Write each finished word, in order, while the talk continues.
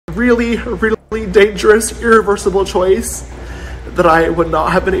really, really dangerous, irreversible choice that I would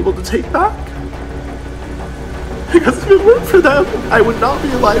not have been able to take back. Because if it weren't for them, I would not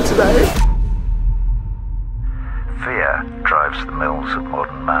be alive today. Fear drives the mills of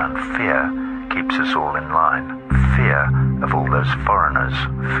modern man. Fear keeps us all in line. Fear of all those foreigners.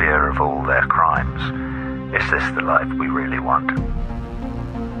 Fear of all their crimes. Is this the life we really want?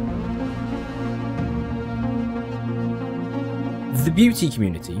 The beauty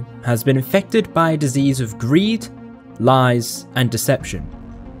community has been infected by a disease of greed, lies, and deception.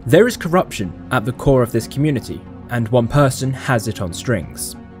 There is corruption at the core of this community, and one person has it on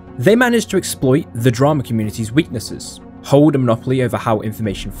strings. They managed to exploit the drama community's weaknesses, hold a monopoly over how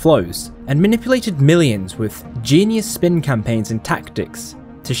information flows, and manipulated millions with genius spin campaigns and tactics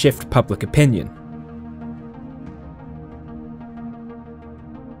to shift public opinion.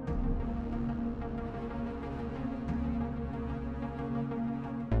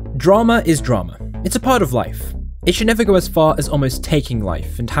 Drama is drama. It's a part of life. It should never go as far as almost taking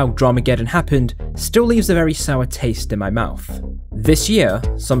life, and how Dramageddon happened still leaves a very sour taste in my mouth. This year,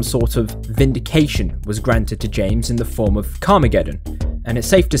 some sort of vindication was granted to James in the form of Karmageddon, and it's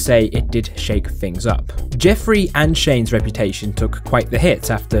safe to say it did shake things up. Jeffree and Shane's reputation took quite the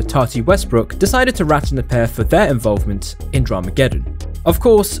hit after Tati Westbrook decided to rat on the pair for their involvement in Dramageddon. Of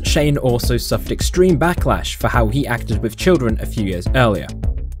course, Shane also suffered extreme backlash for how he acted with children a few years earlier.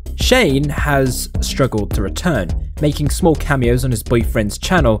 Shane has struggled to return, making small cameos on his boyfriend's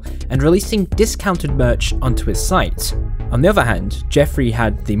channel and releasing discounted merch onto his site. On the other hand, Jeffree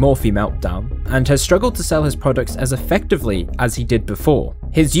had the Morphe meltdown and has struggled to sell his products as effectively as he did before.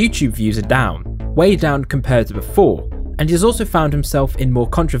 His YouTube views are down, way down compared to before, and he has also found himself in more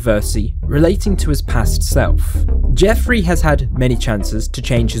controversy relating to his past self. Jeffree has had many chances to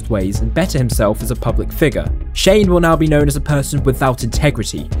change his ways and better himself as a public figure. Shane will now be known as a person without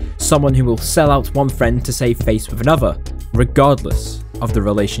integrity, someone who will sell out one friend to save face with another, regardless of the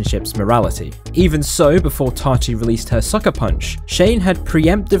relationship's morality. Even so, before Tati released her sucker punch, Shane had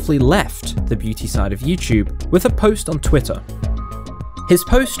preemptively left the beauty side of YouTube with a post on Twitter. His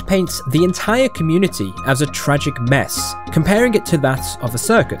post paints the entire community as a tragic mess, comparing it to that of a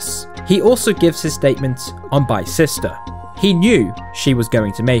circus. He also gives his statement on Bye Sister. He knew she was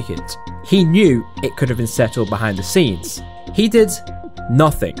going to make it. He knew it could have been settled behind the scenes. He did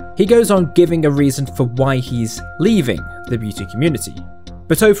nothing. He goes on giving a reason for why he's leaving the beauty community.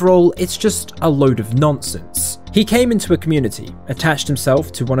 But overall, it's just a load of nonsense. He came into a community, attached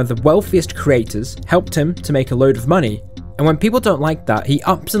himself to one of the wealthiest creators, helped him to make a load of money, and when people don't like that, he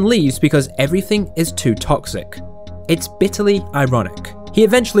ups and leaves because everything is too toxic. It's bitterly ironic. He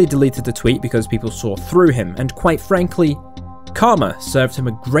eventually deleted the tweet because people saw through him, and quite frankly, karma served him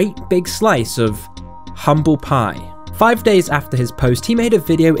a great big slice of humble pie. 5 days after his post, he made a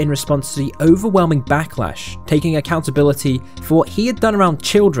video in response to the overwhelming backlash, taking accountability for what he had done around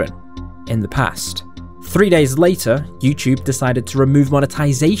children in the past. 3 days later, YouTube decided to remove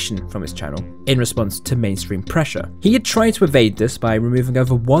monetization from his channel in response to mainstream pressure. He had tried to evade this by removing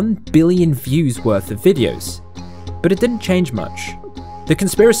over 1 billion views worth of videos, but it didn't change much. The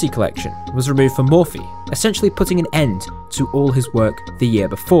conspiracy collection was removed from Morphe, essentially putting an end to all his work the year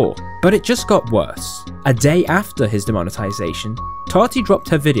before. But it just got worse. A day after his demonetization, Tati dropped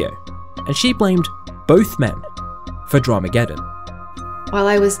her video, and she blamed both men for Dramageddon. While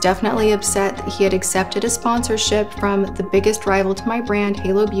I was definitely upset that he had accepted a sponsorship from the biggest rival to my brand,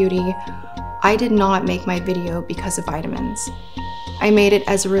 Halo Beauty, I did not make my video because of vitamins. I made it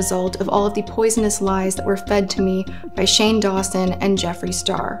as a result of all of the poisonous lies that were fed to me by Shane Dawson and Jeffree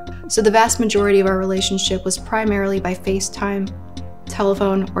Star. So the vast majority of our relationship was primarily by FaceTime,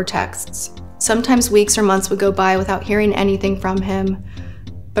 telephone, or texts. Sometimes weeks or months would go by without hearing anything from him,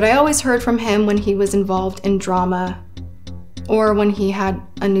 but I always heard from him when he was involved in drama or when he had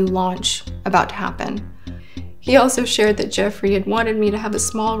a new launch about to happen. He also shared that Jeffree had wanted me to have a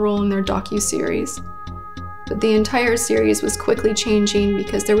small role in their docu-series. But the entire series was quickly changing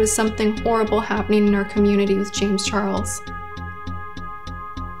because there was something horrible happening in our community with James Charles.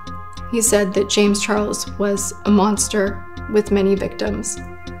 He said that James Charles was a monster with many victims.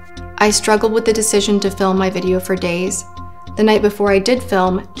 I struggled with the decision to film my video for days. The night before I did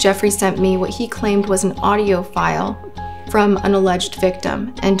film, Jeffree sent me what he claimed was an audio file from an alleged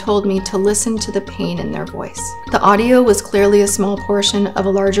victim and told me to listen to the pain in their voice. The audio was clearly a small portion of a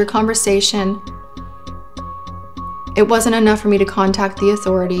larger conversation. It wasn't enough for me to contact the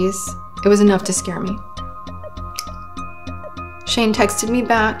authorities. It was enough to scare me. Shane texted me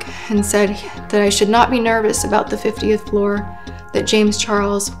back and said that I should not be nervous about the 50th floor, that James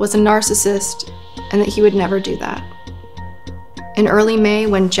Charles was a narcissist, and that he would never do that. In early May,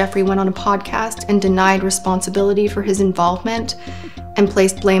 when Jeffree went on a podcast and denied responsibility for his involvement and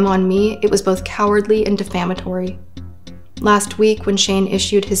placed blame on me, it was both cowardly and defamatory. Last week, when Shane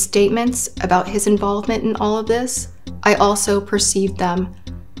issued his statements about his involvement in all of this, I also perceived them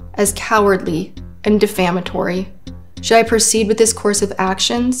as cowardly and defamatory. Should I proceed with this course of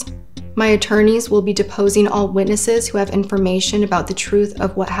actions? My attorneys will be deposing all witnesses who have information about the truth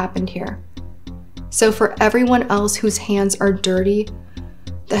of what happened here. So for everyone else whose hands are dirty,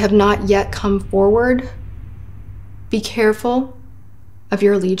 that have not yet come forward, be careful of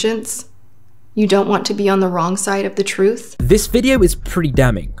your allegiance. You don't want to be on the wrong side of the truth. This video is pretty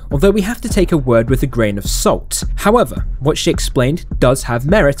damning, although we have to take her word with a grain of salt. However, what she explained does have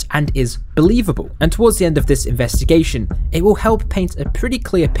merit and is believable, and towards the end of this investigation, it will help paint a pretty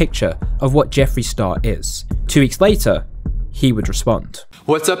clear picture of what Jeffree Star is. 2 weeks later, he would respond.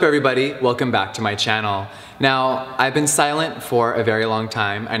 What's up everybody? Welcome back to my channel. Now, I've been silent for a very long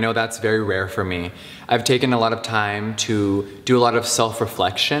time. I know that's very rare for me. I've taken a lot of time to do a lot of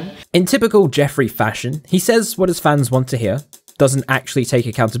self-reflection. In typical Jeffree fashion, he says what his fans want to hear, doesn't actually take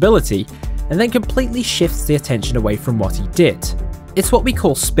accountability, and then completely shifts the attention away from what he did. It's what we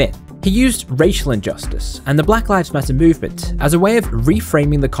call spin. He used racial injustice and the Black Lives Matter movement as a way of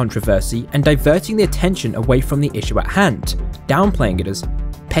reframing the controversy and diverting the attention away from the issue at hand, downplaying it as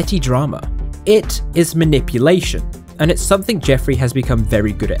petty drama. It is manipulation, and it's something Jeffree has become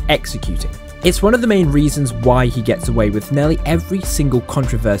very good at executing. It's one of the main reasons why he gets away with nearly every single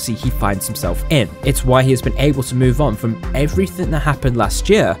controversy he finds himself in. It's why he has been able to move on from everything that happened last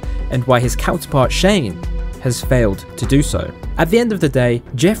year, and why his counterpart Shane has failed to do so. At the end of the day,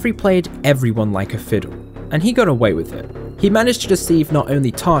 Jeffree played everyone like a fiddle, and he got away with it. He managed to deceive not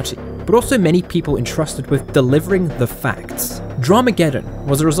only Tati, but also many people entrusted with delivering the facts. Dramageddon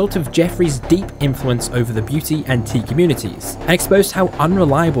was a result of Jeffree's deep influence over the beauty and tea communities, and exposed how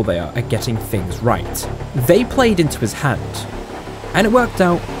unreliable they are at getting things right. They played into his hand, and it worked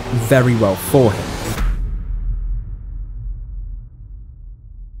out very well for him.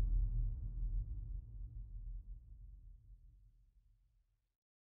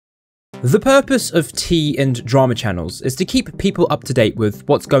 The purpose of tea and drama channels is to keep people up to date with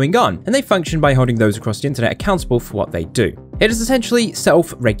what's going on, and they function by holding those across the internet accountable for what they do. It is essentially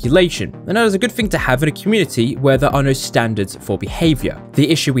self-regulation, and that is a good thing to have in a community where there are no standards for behaviour. The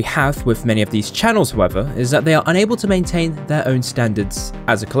issue we have with many of these channels, however, is that they are unable to maintain their own standards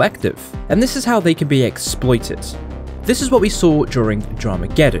as a collective, and this is how they can be exploited. This is what we saw during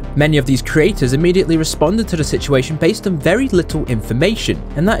Dramageddon. Many of these creators immediately responded to the situation based on very little information,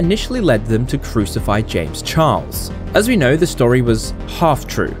 and that initially led them to crucify James Charles. As we know, the story was half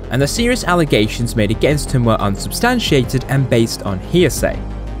true, and the serious allegations made against him were unsubstantiated and based on hearsay.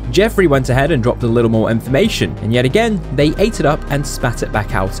 Jeffree went ahead and dropped a little more information, and yet again, they ate it up and spat it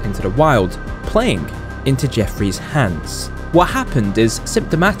back out into the wild, playing into Jeffree's hands. What happened is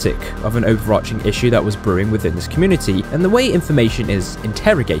symptomatic of an overarching issue that was brewing within this community and the way information is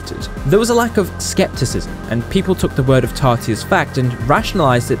interrogated. There was a lack of skepticism, and people took the word of Tati as fact and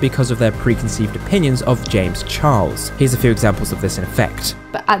rationalized it because of their preconceived opinions of James Charles. Here's a few examples of this in effect.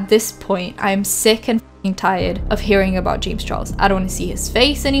 But at this point, I'm sick and tired of hearing about James Charles. I don't want to see his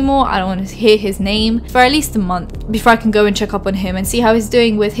face anymore. I don't want to hear his name for at least a month before I can go and check up on him and see how he's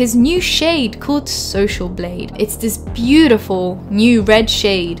doing with his new shade called Social Blade. It's this beautiful new red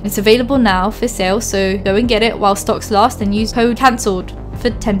shade. It's available now for sale, so go and get it while stocks last and use code cancelled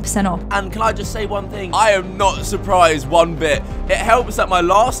for 10% off. And can I just say one thing? I am not surprised one bit. It helps that my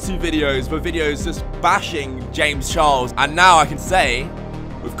last 2 videos were videos just bashing James Charles, and now I can say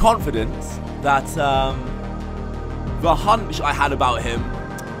with confidence that the hunch I had about him,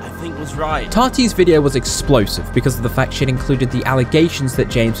 I think, was right. Tati's video was explosive because of the fact she had included the allegations that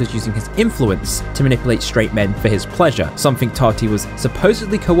James was using his influence to manipulate straight men for his pleasure, something Tati was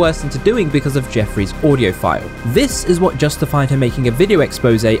supposedly coerced into doing because of Jeffree's audio file. This is what justified her making a video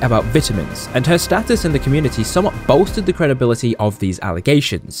expose about vitamins, and her status in the community somewhat bolstered the credibility of these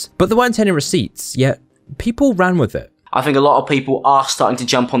allegations. But there weren't any receipts, yet people ran with it. I think a lot of people are starting to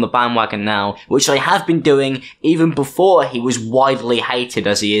jump on the bandwagon now, which they have been doing even before he was widely hated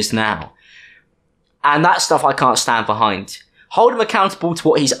as he is now. And that stuff I can't stand behind. Hold him accountable to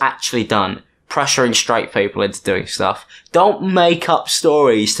what he's actually done. pressuring straight people into doing stuff. Don't make up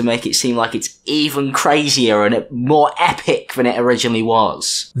stories to make it seem like it's even crazier and more epic than it originally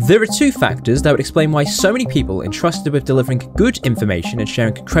was. There are two factors that would explain why so many people entrusted with delivering good information and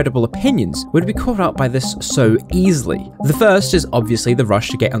sharing credible opinions would be caught up by this so easily. The first is obviously the rush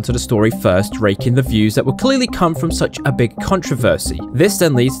to get onto the story first, raking the views that will clearly come from such a big controversy. This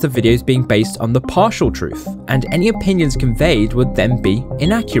then leads to videos being based on the partial truth, and any opinions conveyed would then be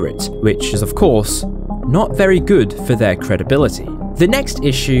inaccurate, which is of course not very good for their credibility. The next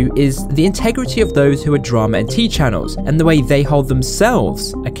issue is the integrity of those who are drama and tea channels and the way they hold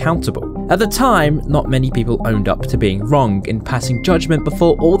themselves accountable. At the time, not many people owned up to being wrong in passing judgment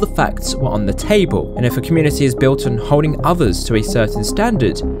before all the facts were on the table, and if a community is built on holding others to a certain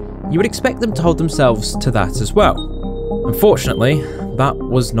standard, you would expect them to hold themselves to that as well. Unfortunately, that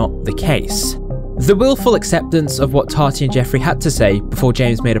was not the case. The willful acceptance of what Tati and Jeffree had to say before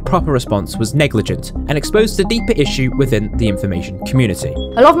James made a proper response was negligent and exposed a deeper issue within the information community.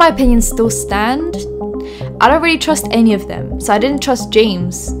 A lot of my opinions still stand. I don't really trust any of them, so I didn't trust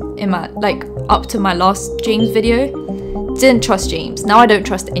James in my, up to my last James video. Didn't trust James. Now I don't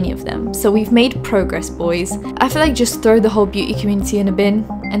trust any of them. So we've made progress, boys. I feel like just throw the whole beauty community in a bin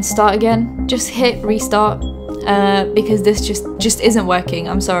and start again. Just hit restart. Because this just isn't working,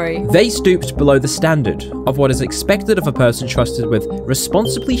 I'm sorry. They stooped below the standard of what is expected of a person trusted with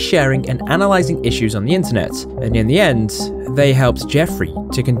responsibly sharing and analysing issues on the internet, and in the end, they helped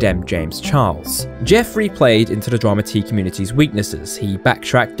Jeffree to condemn James Charles. Jeffree played into the drama tea community's weaknesses. He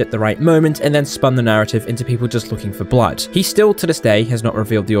backtracked at the right moment and then spun the narrative into people just looking for blood. He still to this day has not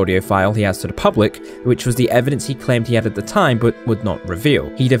revealed the audio file he has to the public, which was the evidence he claimed he had at the time but would not reveal.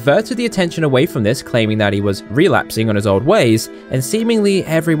 He diverted the attention away from this, claiming that he was relapsing on his old ways, and seemingly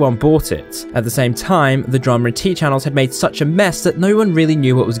everyone bought it. At the same time, the drama and tea channels had made such a mess that no one really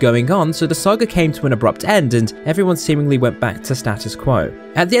knew what was going on, so the saga came to an abrupt end and everyone seemingly went back to status quo.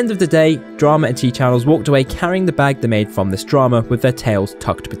 At the end of the day, drama and tea channels walked away carrying the bag they made from this drama with their tails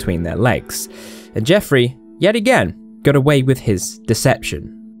tucked between their legs. And Jeffree, yet again, got away with his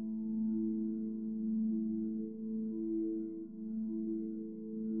deception.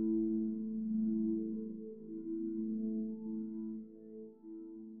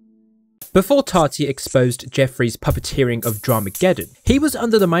 Before Tati exposed Jeffree's puppeteering of Dramageddon, he was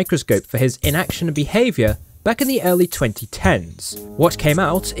under the microscope for his inaction and behaviour back in the early 2010s. What came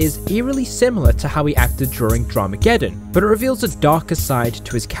out is eerily similar to how he acted during Dramageddon, but it reveals a darker side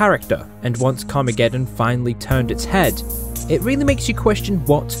to his character, and once Karmageddon finally turned its head, it really makes you question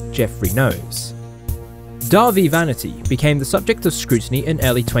what Jeffree knows. Dahvie Vanity became the subject of scrutiny in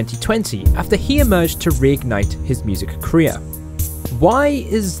early 2020 after he emerged to reignite his music career. Why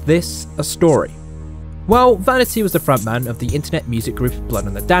is this a story? Well, Vanity was the frontman of the internet music group Blood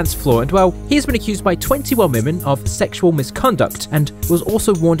on the Dance Floor, and well, he has been accused by 21 women of sexual misconduct and was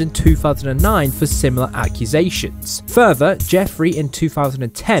also warned in 2009 for similar accusations. Further, Jeffree in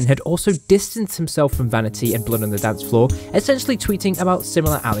 2010 had also distanced himself from Vanity and Blood on the Dance Floor, essentially tweeting about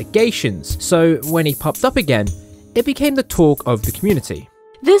similar allegations, so when he popped up again, it became the talk of the community.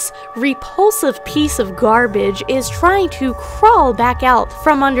 This repulsive piece of garbage is trying to crawl back out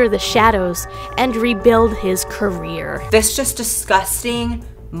from under the shadows and rebuild his career. This just disgusting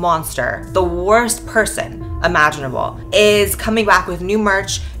monster, the worst person imaginable, is coming back with new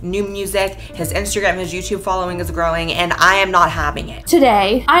merch, new music, his Instagram, his YouTube following is growing, and I am not having it.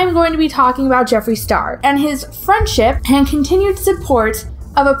 Today, I am going to be talking about Jeffree Star and his friendship and continued support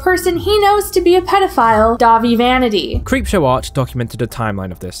of a person he knows to be a pedophile, Dahvie Vanity. Creepshow Art documented a timeline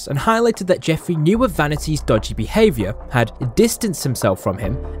of this and highlighted that Jeffree knew of Vanity's dodgy behaviour, had distanced himself from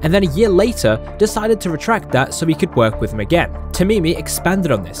him, and then a year later decided to retract that so he could work with him again. Tamimi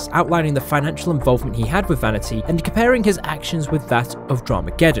expanded on this, outlining the financial involvement he had with Vanity and comparing his actions with that of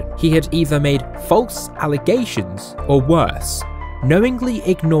Dramageddon. He had either made false allegations or worse, knowingly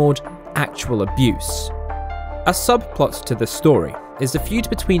ignored actual abuse. A subplot to this story is the feud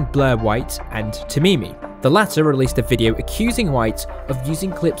between Blair White and Tamimi. The latter released a video accusing White of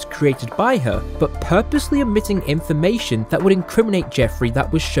using clips created by her, but purposely omitting information that would incriminate Jeffree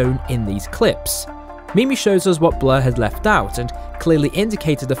that was shown in these clips. Mimi shows us what Blair had left out and clearly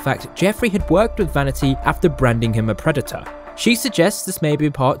indicated the fact Jeffree had worked with Vanity after branding him a predator. She suggests this may be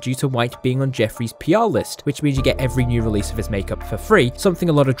in part due to White being on Jeffree's PR list, which means you get every new release of his makeup for free, something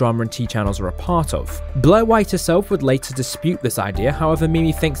a lot of drama and tea channels are a part of. Blair White herself would later dispute this idea, however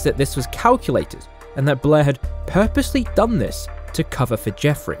Mimi thinks that this was calculated, and that Blair had purposely done this to cover for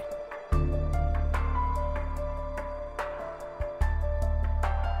Jeffree.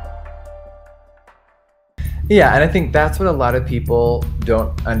 Yeah, and I think that's what a lot of people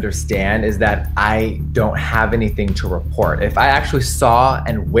don't understand, is that I don't have anything to report. If I actually saw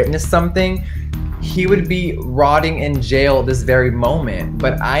and witnessed something, he would be rotting in jail this very moment.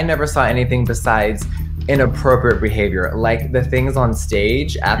 But I never saw anything besides inappropriate behavior. Like, the things on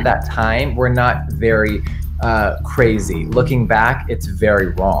stage at that time were not very crazy. Looking back, it's very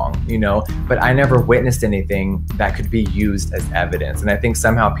wrong, you know, but I never witnessed anything that could be used as evidence. And I think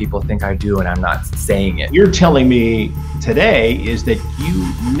somehow people think I do, and I'm not saying it. You're telling me today is that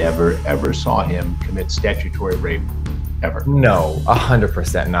you never ever saw him commit statutory rape, ever? No,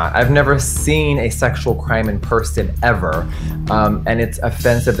 100% not. I've never seen a sexual crime in person ever. And it's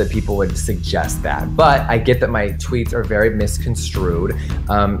offensive that people would suggest that. But I get that my tweets are very misconstrued.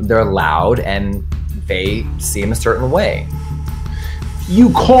 They're loud and they seem a certain way.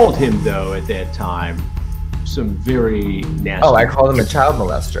 You called him, though, at that time, some very nasty... Oh, I called him a child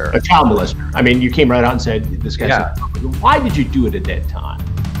molester. A child molester. I mean, you came right out and said, this guy's... Yeah. Why did you do it at that time?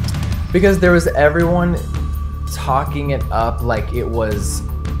 Because there was everyone talking it up like it was...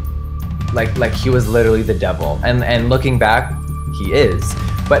 Like he was literally the devil. And looking back, he is.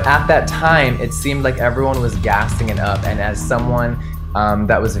 But at that time, it seemed like everyone was gassing it up. And as someone...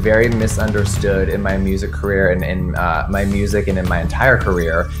 that was very misunderstood in my music career and in my music and in my entire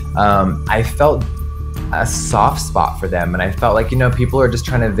career. I felt a soft spot for them, and I felt like, you know, people are just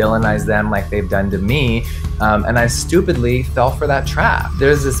trying to villainize them like they've done to me, and I stupidly fell for that trap.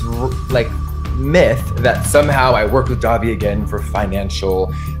 There's this like myth that somehow I worked with Dahvie again for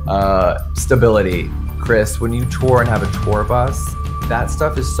financial stability. Chris, when you tour and have a tour bus, that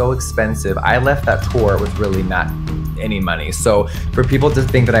stuff is so expensive. I left that tour with really not any money. So for people to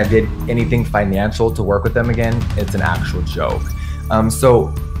think that I did anything financial to work with them again, it's an actual joke.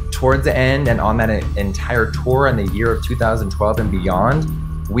 So towards the end and on that entire tour in the year of 2012 and beyond,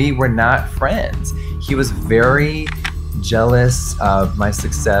 we were not friends. He was very jealous of my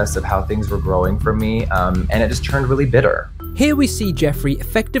success, of how things were growing for me, and it just turned really bitter. Here we see Jeffree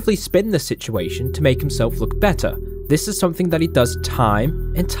effectively spin the situation to make himself look better. This is something that he does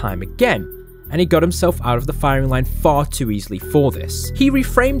time and time again, and he got himself out of the firing line far too easily for this. He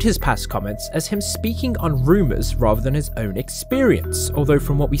reframed his past comments as him speaking on rumours rather than his own experience, although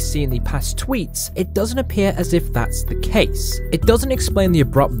from what we see in the past tweets, it doesn't appear as if that's the case. It doesn't explain the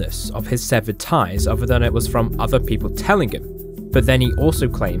abruptness of his severed ties other than it was from other people telling him. But then he also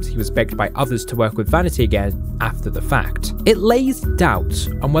claims he was begged by others to work with Vanity again after the fact. It lays doubt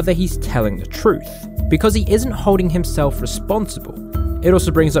on whether he's telling the truth, because he isn't holding himself responsible. It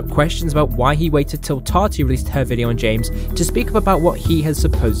also brings up questions about why he waited till Tati released her video on James to speak up about what he has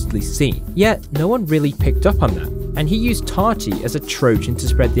supposedly seen. Yet, no one really picked up on that, and he used Tati as a Trojan to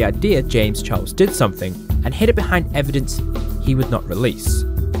spread the idea James Charles did something, and hid it behind evidence he would not release.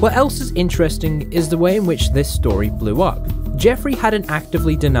 What else is interesting is the way in which this story blew up. Jeffree hadn't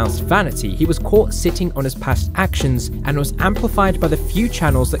actively denounced Vanity, he was caught sitting on his past actions and was amplified by the few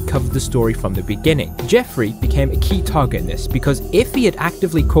channels that covered the story from the beginning. Jeffree became a key target in this because if he had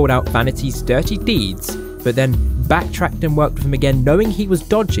actively called out Vanity's dirty deeds, but then backtracked and worked with him again knowing he was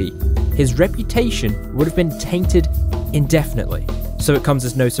dodgy, his reputation would have been tainted indefinitely. So it comes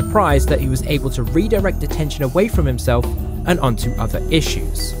as no surprise that he was able to redirect attention away from himself and onto other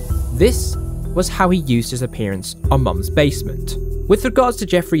issues. This was how he used his appearance on Mum's Basement. With regards to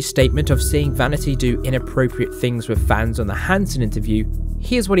Jeffree's statement of seeing Vanity do inappropriate things with fans on the Hansen interview,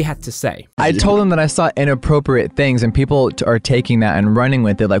 here's what he had to say. I told him that I saw inappropriate things, and people are taking that and running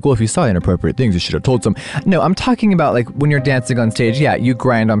with it like, well, if you saw inappropriate things, you should have told some. No, I'm talking about like when you're dancing on stage, yeah, you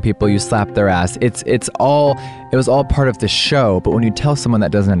grind on people, you slap their ass. It was all part of the show, but when you tell someone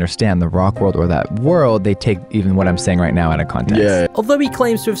that doesn't understand the rock world or that world, they take even what I'm saying right now out of context. Yeah. Although he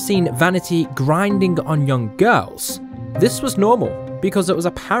claims to have seen Vanity grinding on young girls, this was normal, because it was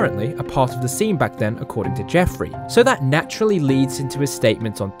apparently a part of the scene back then, according to Jeffree. So that naturally leads into his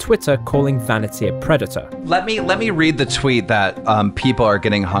statement on Twitter calling Vanity a predator. Let me read the tweet that people are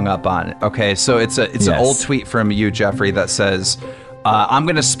getting hung up on. Okay, so it's an old tweet from you, Jeffree, that says, I'm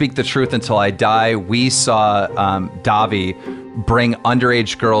gonna speak the truth until I die. We saw Dahvie bring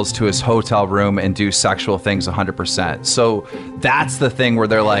underage girls to his hotel room and do sexual things 100%. So that's the thing where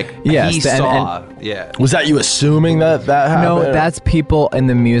they're like, yes, he saw. Yeah. Was that you assuming that happened? No, that's people in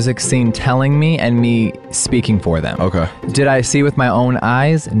the music scene telling me and me speaking for them. Okay. Did I see with my own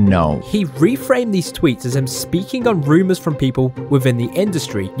eyes? No. He reframed these tweets as him speaking on rumors from people within the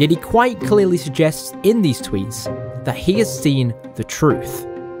industry, yet he quite clearly suggests in these tweets that he has seen the truth.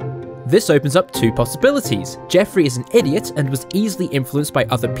 This opens up two possibilities. Jeffree is an idiot and was easily influenced by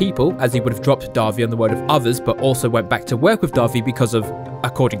other people, as he would have dropped Dahvie on the word of others, but also went back to work with Dahvie because of,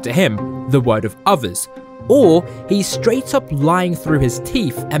 according to him, the word of others. or he's straight up lying through his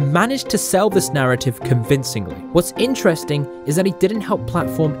teeth and managed to sell this narrative convincingly. What's interesting is that he didn't help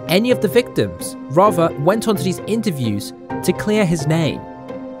platform any of the victims, rather went onto these interviews to clear his name.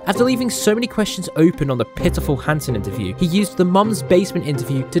 After leaving so many questions open on the pitiful Hansen interview, he used the Mum's Basement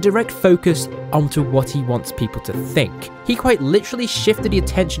interview to direct focus onto what he wants people to think. He quite literally shifted the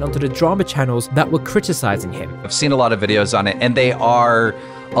attention onto the drama channels that were criticizing him. I've seen a lot of videos on it, and they are,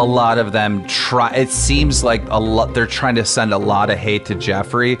 a lot of them it seems like they're trying to send a lot of hate to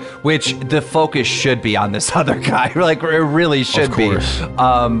Jeffree, which the focus should be on this other guy. Like, it really should be.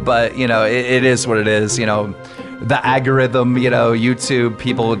 But, you know, it is what it is, you know. The algorithm, you know, YouTube,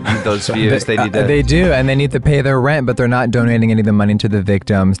 people need those views. They need to. They do, and they need to pay their rent, but they're not donating any of the money to the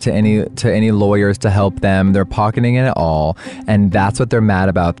victims, to any lawyers to help them. They're pocketing it all, and that's what they're mad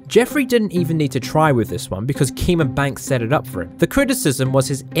about. Jeffree didn't even need to try with this one because Keeman Banks set it up for him. The criticism was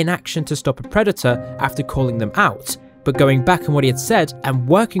his inaction to stop a predator after calling them out, but going back on what he had said and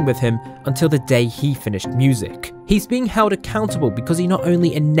working with him until the day he finished music. He's being held accountable because he not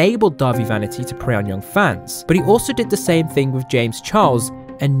only enabled Dahvie Vanity to prey on young fans, but he also did the same thing with James Charles,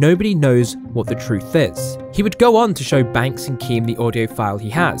 and nobody knows what the truth is. He would go on to show Banks and Keem the audio file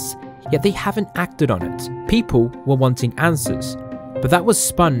he has, yet they haven't acted on it. People were wanting answers, but that was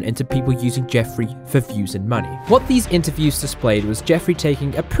spun into people using Jeffree for views and money. What these interviews displayed was Jeffree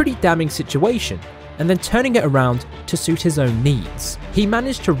taking a pretty damning situation and then turning it around to suit his own needs. He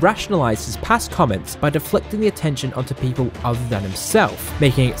managed to rationalize his past comments by deflecting the attention onto people other than himself,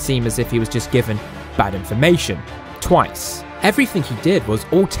 making it seem as if he was just given bad information twice. Everything he did was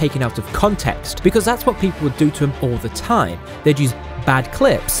all taken out of context, because that's what people would do to him all the time. They'd use bad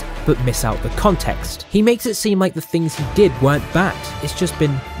clips, but miss out the context. He makes it seem like the things he did weren't bad, it's just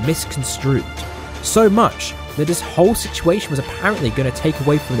been misconstrued. So much that this whole situation was apparently going to take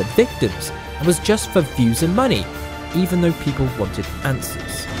away from the victims, and was just for views and money, even though people wanted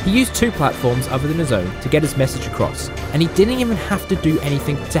answers. He used two platforms other than his own to get his message across, and he didn't even have to do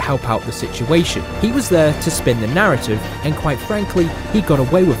anything to help out the situation. He was there to spin the narrative, and quite frankly, he got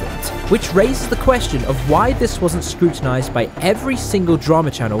away with it. Which raises the question of why this wasn't scrutinized by every single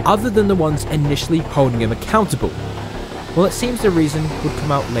drama channel other than the ones initially holding him accountable. Well, it seems the reason would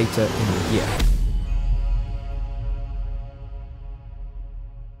come out later in the year.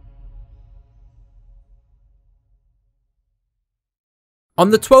 On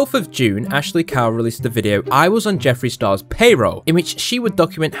the 12th of June, Ashley Cowell released the video I Was on Jeffree Star's Payroll, in which she would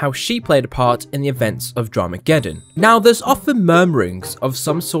document how she played a part in the events of Dramageddon. Now, there's often murmurings of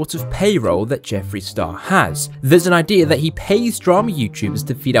some sort of payroll that Jeffree Star has. There's an idea that he pays drama YouTubers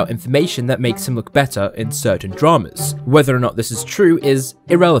to feed out information that makes him look better in certain dramas. Whether or not this is true is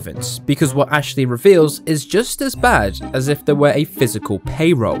irrelevant, because what Ashley reveals is just as bad as if there were a physical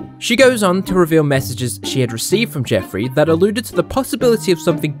payroll. She goes on to reveal messages she had received from Jeffree that alluded to the possibility of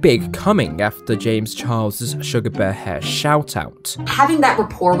something big coming after James Charles' Sugar Bear Hair shout-out. Having that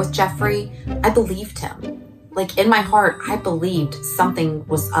rapport with Jeffree, I believed him. Like, in my heart, I believed something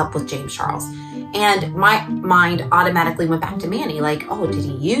was up with James Charles. And my mind automatically went back to Manny, like, oh, did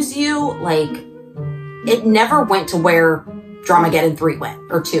he use you? Like, it never went to where Dramageddon 3 went,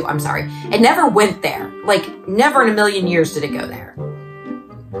 or 2, I'm sorry. It never went there. Like, never in a million years did it go there.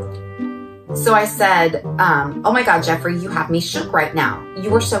 So I said, oh my God, Jeffree, you have me shook right now. You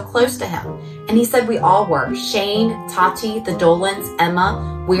were so close to him. And he said, we all were. Shane, Tati, the Dolans,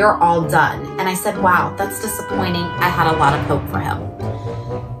 Emma, we are all done. And I said, wow, that's disappointing. I had a lot of hope for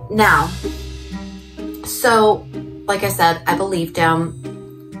him. Now, so like I said, I believed him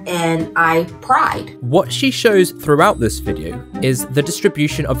and I pried. What she shows throughout this video is the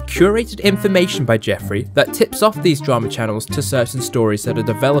distribution of curated information by Jeffree that tips off these drama channels to certain stories that are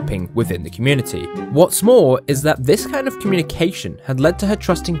developing within the community. What's more is that this kind of communication had led to her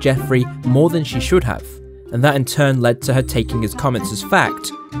trusting Jeffree more than she should have, and that in turn led to her taking his comments as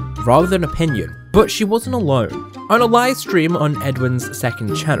fact rather than opinion. But she wasn't alone. On a live stream on Edwin's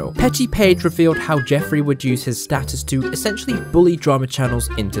second channel, Petty Page revealed how Jeffree would use his status to essentially bully drama channels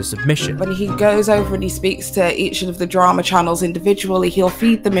into submission. When he goes over and he speaks to each of the drama channels individually, he'll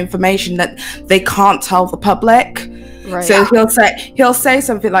feed them information that they can't tell the public. Right. So he'll say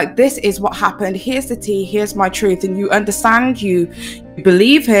something like, this is what happened, here's the tea, here's my truth, and you understand, you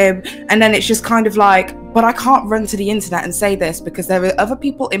believe him, and then it's just kind of like, but I can't run to the internet and say this because there are other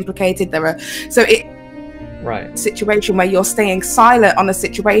people implicated, situation where you're staying silent on a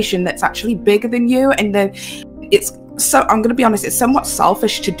situation that's actually bigger than you, and then I'm gonna be honest, it's somewhat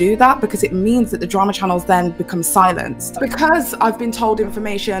selfish to do that because it means that the drama channels then become silenced. Because I've been told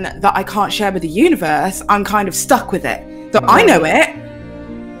information that I can't share with the universe, I'm kind of stuck with it. So I know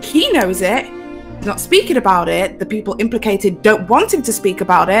it, he knows it, not speaking about it. The people implicated don't want him to speak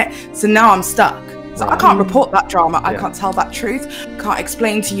about it. So now I'm stuck. So I can't report that drama. I can't tell that truth. Can't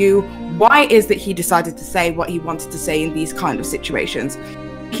explain to you why it is that he decided to say what he wanted to say in these kind of situations.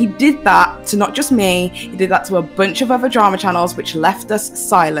 He did that to not just me, he did that to a bunch of other drama channels, which left us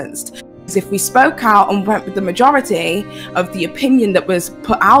silenced. Because if we spoke out and went with the majority of the opinion that was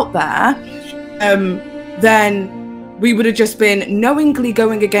put out there, then we would have just been knowingly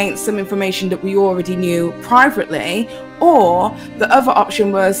going against some information that we already knew privately, or the other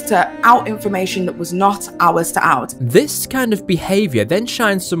option was to out information that was not ours to out. This kind of behaviour then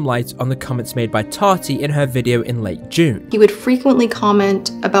shines some light on the comments made by Tati in her video in late June. He would frequently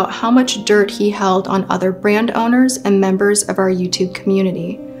comment about how much dirt he held on other brand owners and members of our YouTube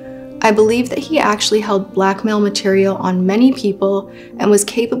community. I believe that he actually held blackmail material on many people and was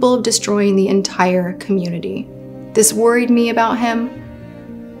capable of destroying the entire community. This worried me about him,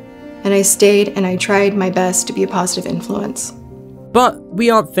 and I stayed and I tried my best to be a positive influence. But we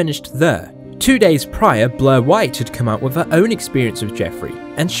aren't finished there. 2 days prior, Blair White had come out with her own experience with Jeffree,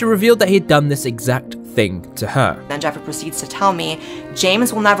 and she revealed that he had done this exact thing to her. Then Jeffree proceeds to tell me,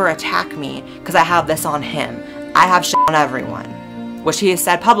 James will never attack me because I have this on him. I have shit on everyone. Which he has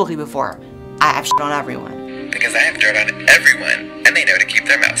said publicly before. I have shit on everyone. Because I have dirt on everyone, and they know to keep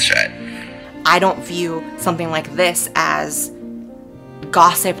their mouths shut. I don't view something like this as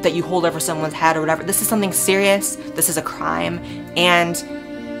gossip that you hold over someone's head or whatever. This is something serious. This is a crime. And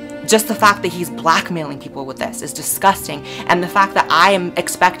just the fact that he's blackmailing people with this is disgusting. And the fact that I am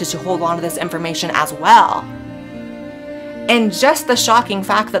expected to hold on to this information as well. And just the shocking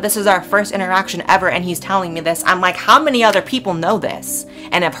fact that this is our first interaction ever and he's telling me this, I'm like, how many other people know this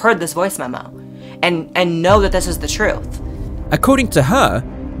and have heard this voice memo and know that this is the truth? According to her,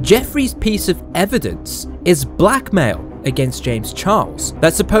 Jeffree's piece of evidence is blackmail against James Charles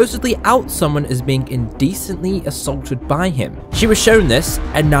that supposedly outs someone as being indecently assaulted by him. She was shown this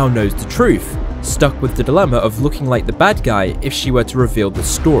and now knows the truth, stuck with the dilemma of looking like the bad guy if she were to reveal the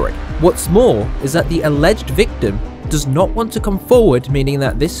story. What's more is that the alleged victim does not want to come forward, meaning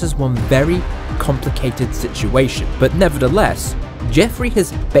that this is one very complicated situation. But nevertheless, Jeffree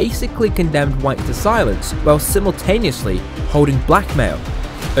has basically condemned White to silence while simultaneously holding blackmail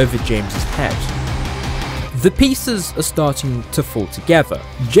over James's head. The pieces are starting to fall together.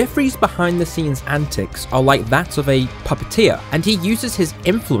 Jeffree's behind-the-scenes antics are like that of a puppeteer, and he uses his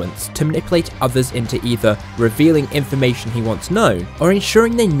influence to manipulate others into either revealing information he wants known or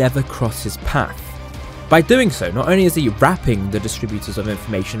ensuring they never cross his path. By doing so, not only is he wrapping the distributors of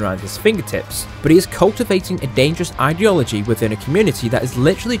information around his fingertips, but he is cultivating a dangerous ideology within a community that is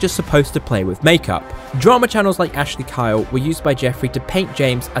literally just supposed to play with makeup. Drama channels like Ashley Kyle were used by Jeffree to paint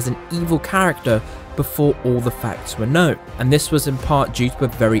James as an evil character before all the facts were known, and this was in part due to a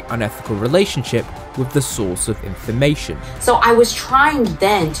very unethical relationship with the source of information. So I was trying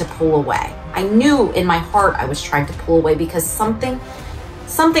then to pull away. I knew in my heart I was trying to pull away because something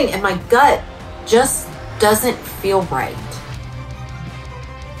in my gut just doesn't feel right.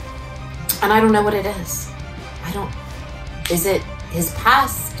 And I don't know what it is. Is it his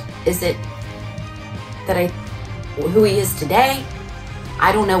past? Is it that who he is today?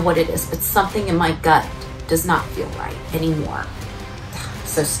 I don't know what it is, but something in my gut does not feel right anymore.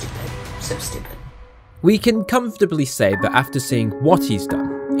 So stupid, so stupid. We can comfortably say that after seeing what he's done,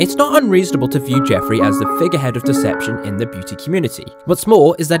 it's not unreasonable to view Jeffree as the figurehead of deception in the beauty community. What's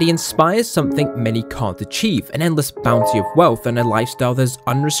more is that he inspires something many can't achieve, an endless bounty of wealth and a lifestyle that's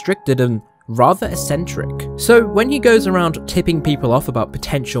unrestricted and rather eccentric. So when he goes around tipping people off about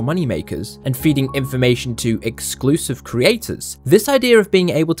potential moneymakers and feeding information to exclusive creators, this idea of being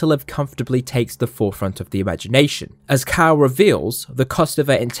able to live comfortably takes the forefront of the imagination. As Kyle reveals, the cost of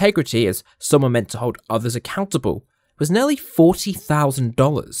their integrity as someone meant to hold others accountable was nearly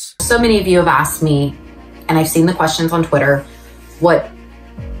 $40,000. So many of you have asked me, and I've seen the questions on Twitter, what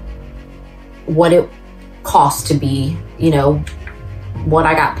it cost to be, what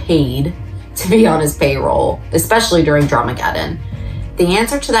I got paid to be on his payroll, especially during Dramageddon. The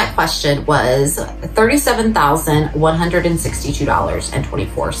answer to that question was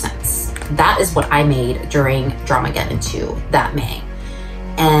 $37,162.24. That is what I made during Dramageddon 2 that May.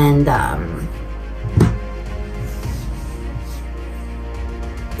 And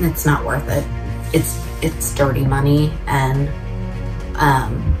it's not worth it. It's dirty money, and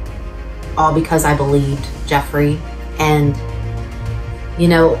all because I believed Jeffree. And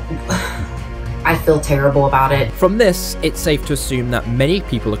I feel terrible about it. From this, it's safe to assume that many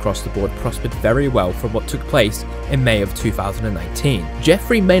people across the board prospered very well from what took place in May of 2019.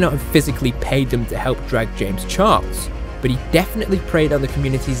 Jeffree may not have physically paid them to help drag James Charles, but he definitely preyed on the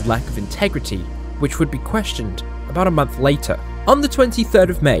community's lack of integrity which would be questioned about a month later. On the 23rd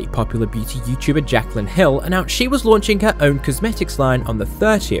of May, popular beauty YouTuber Jaclyn Hill announced she was launching her own cosmetics line on the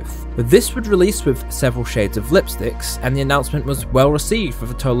 30th. This would release with several shades of lipsticks, and the announcement was well received with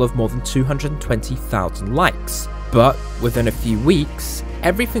a total of more than 220,000 likes. But within a few weeks,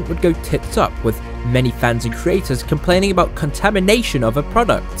 everything would go tits up, with many fans and creators complaining about contamination of her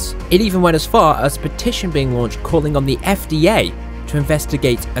products. It even went as far as a petition being launched calling on the FDA to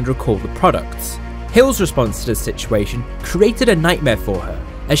investigate and recall the products. Hill's response to this situation created a nightmare for her,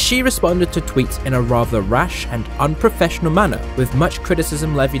 as she responded to tweets in a rather rash and unprofessional manner, with much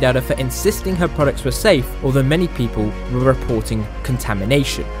criticism levied at her for insisting her products were safe, although many people were reporting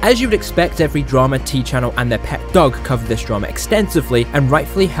contamination. As you would expect, every drama tea channel and their pet dog covered this drama extensively and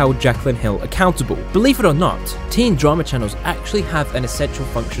rightfully held Jaclyn Hill accountable. Believe it or not, teen drama channels actually have an essential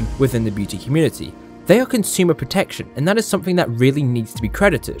function within the beauty community. They are consumer protection, and that is something that really needs to be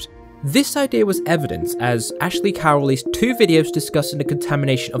credited. This idea was evidenced as Ashley Carroll released 2 videos discussing the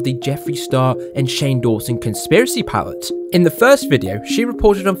contamination of the Jeffree Star and Shane Dawson conspiracy palette. In the first video, she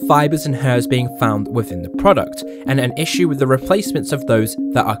reported on fibers and hairs being found within the product, and an issue with the replacements of those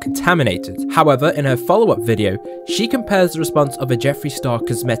that are contaminated. However, in her follow-up video, she compares the response of a Jeffree Star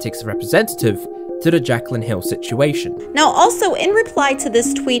Cosmetics representative to the Jaclyn Hill situation. Now, also in reply to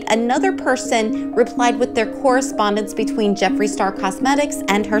this tweet, another person replied with their correspondence between Jeffree Star Cosmetics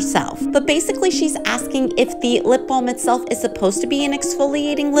and herself. But basically, she's asking if the lip balm itself is supposed to be an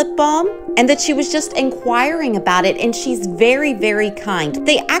exfoliating lip balm, and that she was just inquiring about it, and she's very, very kind.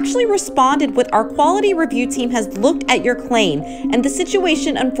 They actually responded with, "Our quality review team has looked at your claim, and the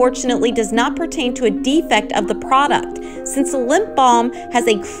situation unfortunately does not pertain to a defect of the product. Since the lip balm has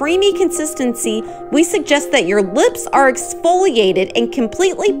a creamy consistency, we suggest that your lips are exfoliated and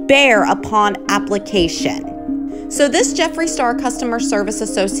completely bare upon application." So this Jeffree Star customer service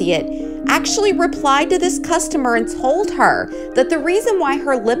associate actually replied to this customer and told her that the reason why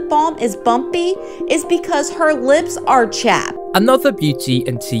her lip balm is bumpy is because her lips are chapped. Another beauty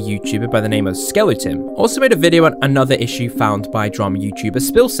and tea YouTuber by the name of Skeleton also made a video on another issue found by drama YouTuber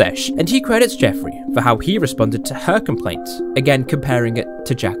Spillsesh, and he credits Jeffree for how he responded to her complaint, again comparing it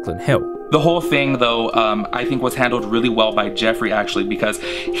to Jaclyn Hill. The whole thing, though, I think was handled really well by Jeffree, actually, because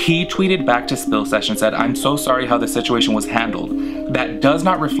he tweeted back to Spillsesh and said, "I'm so sorry how the situation was handled. That does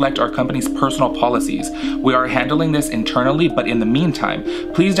not reflect our company's personal policies. We are handling this internally, but in the meantime,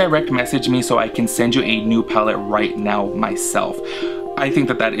 please direct message me so I can send you a new palette right now myself." I think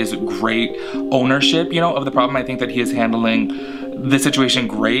that that is great ownership, you know, of the problem. I think that he is handling the situation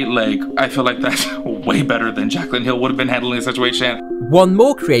great. Like, I feel like that's way better than Jaclyn Hill would have been handling the situation. One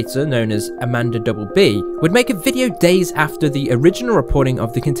more creator, known as Amanda B, would make a video days after the original reporting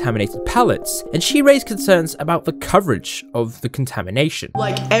of the contaminated palettes, and she raised concerns about the coverage of the contamination.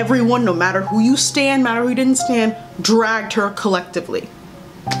 Like, everyone, no matter who you stand, no matter who you didn't stand, dragged her collectively.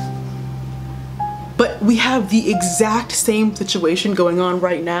 But we have the exact same situation going on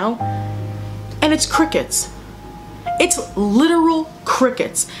right now, and it's crickets. It's literal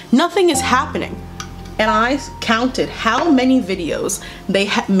crickets. Nothing is happening. And I counted how many videos they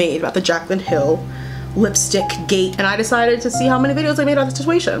had made about the Jaclyn Hill lipstick gate, and I decided to see how many videos they made about the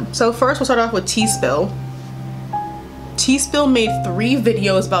situation. So first we'll start off with T-Spill. T-Spill made 3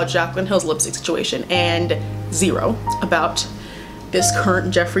 videos about Jaclyn Hill's lipstick situation and 0 about this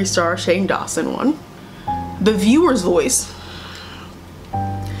current Jeffree Star Shane Dawson one. The Viewer's Voice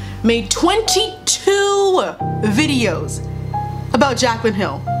made 22 videos about Jaclyn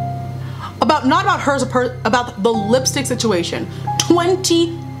Hill. Not about hers, about the lipstick situation.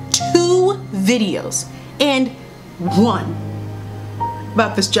 22 videos and 1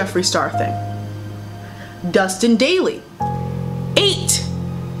 about this Jeffree Star thing. Dustin Daily,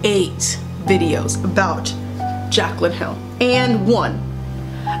 8 videos about Jaclyn Hill and 1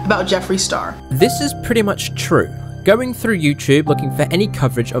 about Jeffree Star. This is pretty much true. Going through YouTube looking for any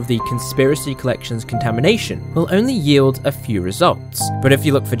coverage of the Conspiracy Collection's contamination will only yield a few results. But if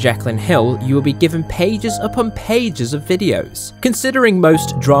you look for Jaclyn Hill, you will be given pages upon pages of videos. Considering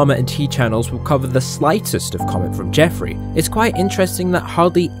most drama and tea channels will cover the slightest of comment from Jeffree, it's quite interesting that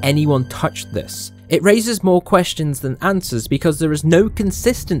hardly anyone touched this. It raises more questions than answers because there is no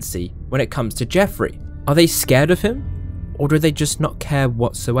consistency when it comes to Jeffree. Are they scared of him? Or do they just not care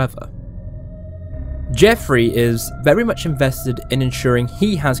whatsoever? Jeffree is very much invested in ensuring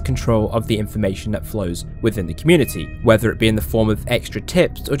he has control of the information that flows within the community, whether it be in the form of extra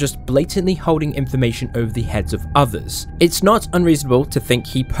tips or just blatantly holding information over the heads of others. It's not unreasonable to think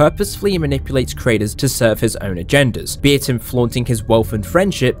he purposefully manipulates creators to serve his own agendas, be it in flaunting his wealth and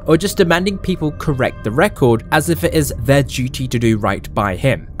friendship or just demanding people correct the record as if it is their duty to do right by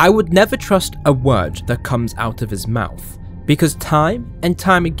him. I would never trust a word that comes out of his mouth, because time and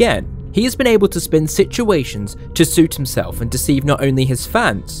time again, he has been able to spin situations to suit himself and deceive not only his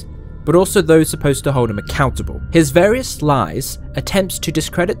fans, but also those supposed to hold him accountable. His various lies, attempts to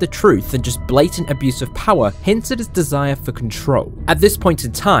discredit the truth, and just blatant abuse of power hint at his desire for control. At this point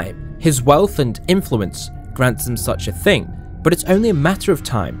in time, his wealth and influence grants him such a thing, but it's only a matter of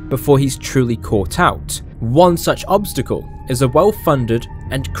time before he's truly caught out. One such obstacle is a well-funded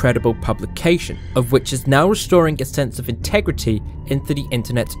and credible publication, of which is now restoring a sense of integrity into the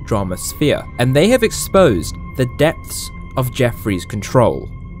internet drama sphere, and they have exposed the depths of Jeffree's control.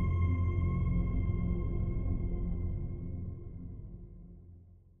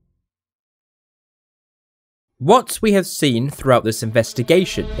 What we have seen throughout this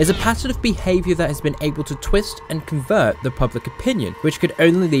investigation is a pattern of behaviour that has been able to twist and convert the public opinion, which could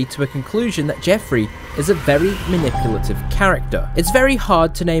only lead to a conclusion that Jeffree is a very manipulative character. It's very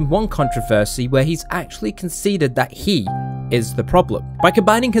hard to name one controversy where he's actually conceded that he is the problem. By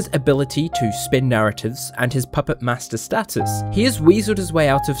combining his ability to spin narratives and his puppet master status, he has weaseled his way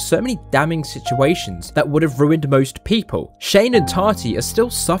out of so many damning situations that would have ruined most people. Shane and Tati are still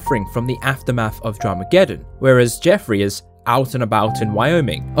suffering from the aftermath of Dramageddon, whereas Jeffree is out and about in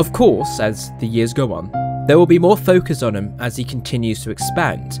Wyoming. Of course, as the years go on, there will be more focus on him as he continues to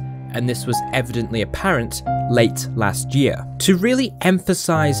expand, and this was evidently apparent late last year. To really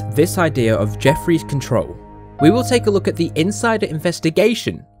emphasize this idea of Jeffree's control, we will take a look at the insider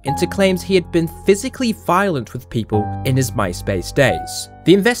investigation into claims he had been physically violent with people in his MySpace days.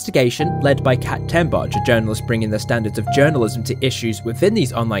 The investigation, led by Kat Tenbarge, a journalist bringing the standards of journalism to issues within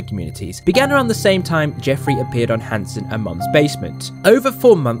these online communities, began around the same time Jeffree appeared on Hansen and Mum's Basement. Over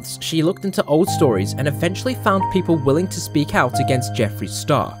 4 months, she looked into old stories and eventually found people willing to speak out against Jeffree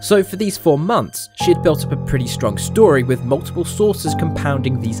Star. So for these 4 months, she had built up a pretty strong story with multiple sources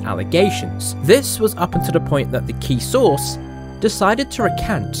compounding these allegations. This was up until the point that the key source decided to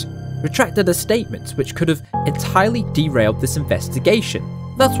retracted a statement which could have entirely derailed this investigation.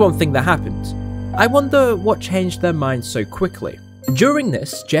 That's one thing that happened. I wonder what changed their minds so quickly. During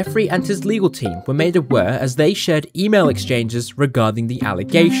this, Jeffree and his legal team were made aware as they shared email exchanges regarding the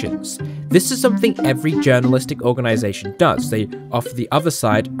allegations. This is something every journalistic organization does. They offer the other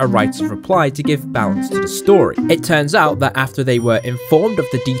side a right of reply to give balance to the story. It turns out that after they were informed of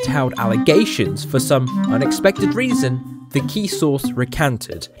the detailed allegations, for some unexpected reason, the key source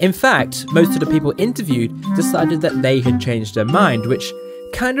recanted. In fact, most of the people interviewed decided that they had changed their mind, which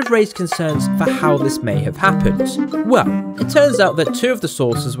kind of raised concerns for how this may have happened. Well, it turns out that 2 of the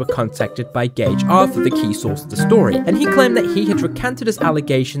sources were contacted by Gage Arthur, the key source of the story, and he claimed that he had recanted his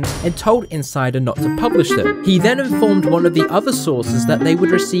allegations and told Insider not to publish them. He then informed one of the other sources that they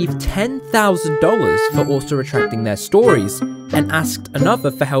would receive $10,000 for also retracting their stories, and asked another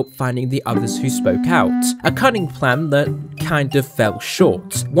for help finding the others who spoke out. A cunning plan that kind of fell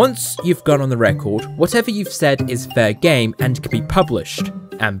short. Once you've gone on the record, whatever you've said is fair game and can be published.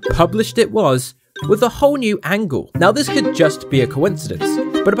 And published it was, with a whole new angle. Now this could just be a coincidence,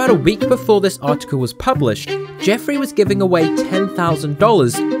 but about a week before this article was published, Jeffree was giving away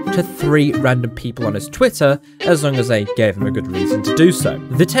 $10,000 to 3 random people on his Twitter, as long as they gave him a good reason to do so.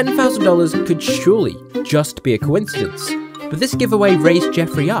 The $10,000 could surely just be a coincidence, but this giveaway raised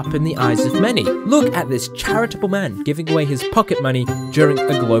Jeffree up in the eyes of many. Look at this charitable man giving away his pocket money during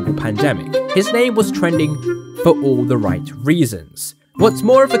a global pandemic. His name was trending for all the right reasons. What's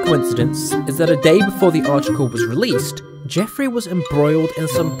more of a coincidence is that a day before the article was released, Jeffree was embroiled in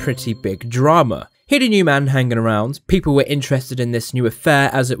some pretty big drama. He had a new man hanging around, people were interested in this new affair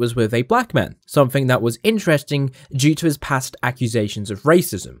as it was with a black man, something that was interesting due to his past accusations of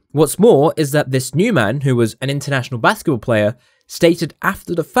racism. What's more is that this new man, who was an international basketball player, stated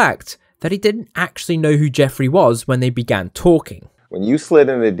after the fact that he didn't actually know who Jeffree was when they began talking. When you slid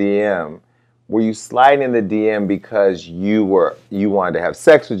in the DM, were you sliding in the DM because you wanted to have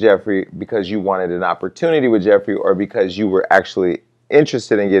sex with Jeffree, because you wanted an opportunity with Jeffree, or because you were actually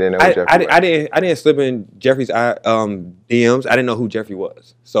interested in getting in with Jeffree? I didn't slip in Jeffree's DMs. I didn't know who Jeffree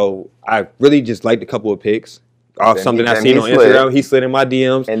was, so I really just liked a couple of pics off something I seen on Instagram. He slid in my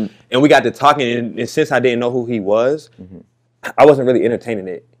DMs, and we got to talking. And since I didn't know who he was, I wasn't really entertaining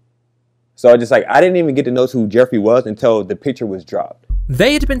it. So I didn't even get to know who Jeffree was until the picture was dropped.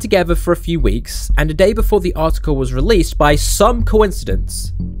 They had been together for a few weeks, and a day before the article was released, by some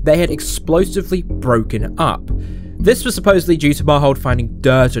coincidence, they had explosively broken up. This was supposedly due to Marhold finding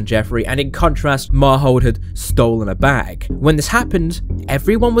dirt on Jeffree, and in contrast, Marhold had stolen a bag. When this happened,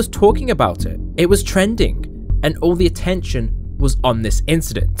 everyone was talking about it. It was trending, and all the attention was on this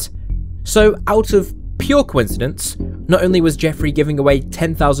incident. So, out of pure coincidence, not only was Jeffree giving away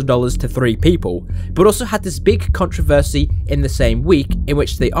 $10,000 to 3 people, but also had this big controversy in the same week in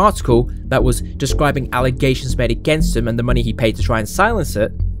which the article that was describing allegations made against him and the money he paid to try and silence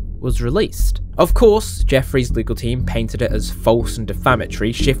it was released. Of course, Jeffree's legal team painted it as false and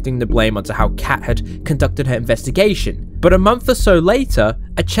defamatory, shifting the blame onto how Kat had conducted her investigation. But a month or so later,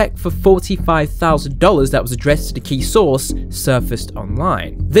 a check for $45,000 that was addressed to the key source surfaced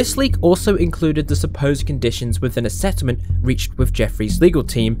online. This leak also included the supposed conditions within a settlement reached with Jeffree's legal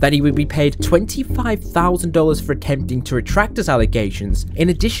team that he would be paid $25,000 for attempting to retract his allegations, in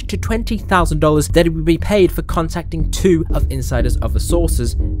addition to $20,000 that he would be paid for contacting 2 of Insider's other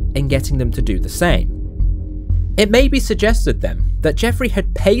sources and getting them to do the same. It may be suggested then that Jeffree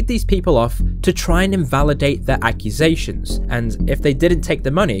had paid these people off to try and invalidate their accusations, and if they didn't take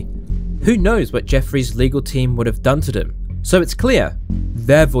the money, who knows what Jeffree's legal team would have done to them. So it's clear,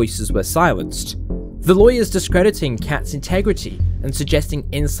 their voices were silenced. The lawyers discrediting Kat's integrity and suggesting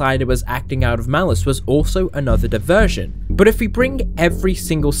Insider was acting out of malice was also another diversion. But if we bring every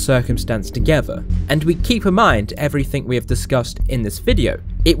single circumstance together, and we keep in mind everything we have discussed in this video,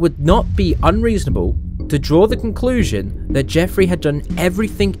 it would not be unreasonable to draw the conclusion that Jeffree had done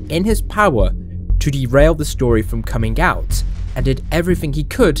everything in his power to derail the story from coming out, and did everything he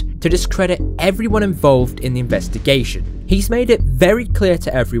could to discredit everyone involved in the investigation. He's made it very clear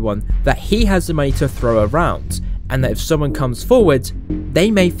to everyone that he has the money to throw around, and that if someone comes forward,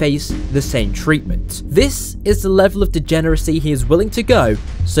 they may face the same treatment. This is the level of degeneracy he is willing to go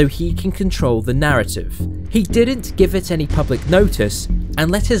so he can control the narrative. He didn't give it any public notice and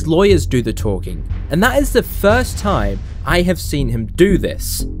let his lawyers do the talking, and that is the first time I have seen him do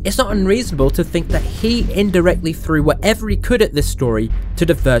this. It's not unreasonable to think that he indirectly threw whatever he could at this story to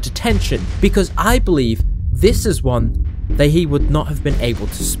divert attention, because I believe this is one that he would not have been able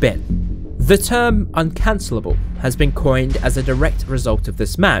to spin. The term uncancellable has been coined as a direct result of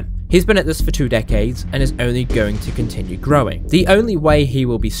this man. He's been at this for 2 decades and is only going to continue growing. The only way he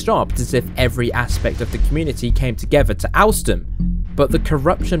will be stopped is if every aspect of the community came together to oust him, but the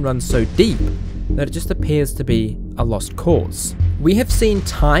corruption runs so deep that it just appears to be a lost cause. We have seen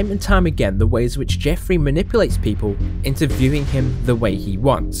time and time again the ways which Jeffree manipulates people into viewing him the way he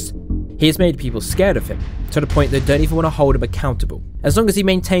wants. He has made people scared of him, to the point they don't even want to hold him accountable. As long as he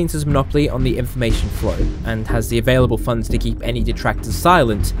maintains his monopoly on the information flow, and has the available funds to keep any detractors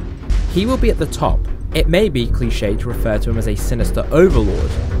silent, he will be at the top. It may be cliche to refer to him as a sinister overlord,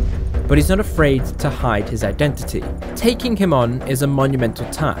 but he's not afraid to hide his identity. Taking him on is a monumental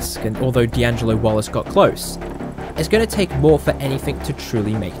task, and although D'Angelo Wallace got close, it's going to take more for anything to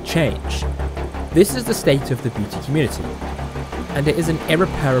truly make change. This is the state of the beauty community, and it is an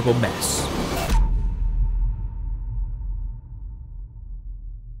irreparable mess.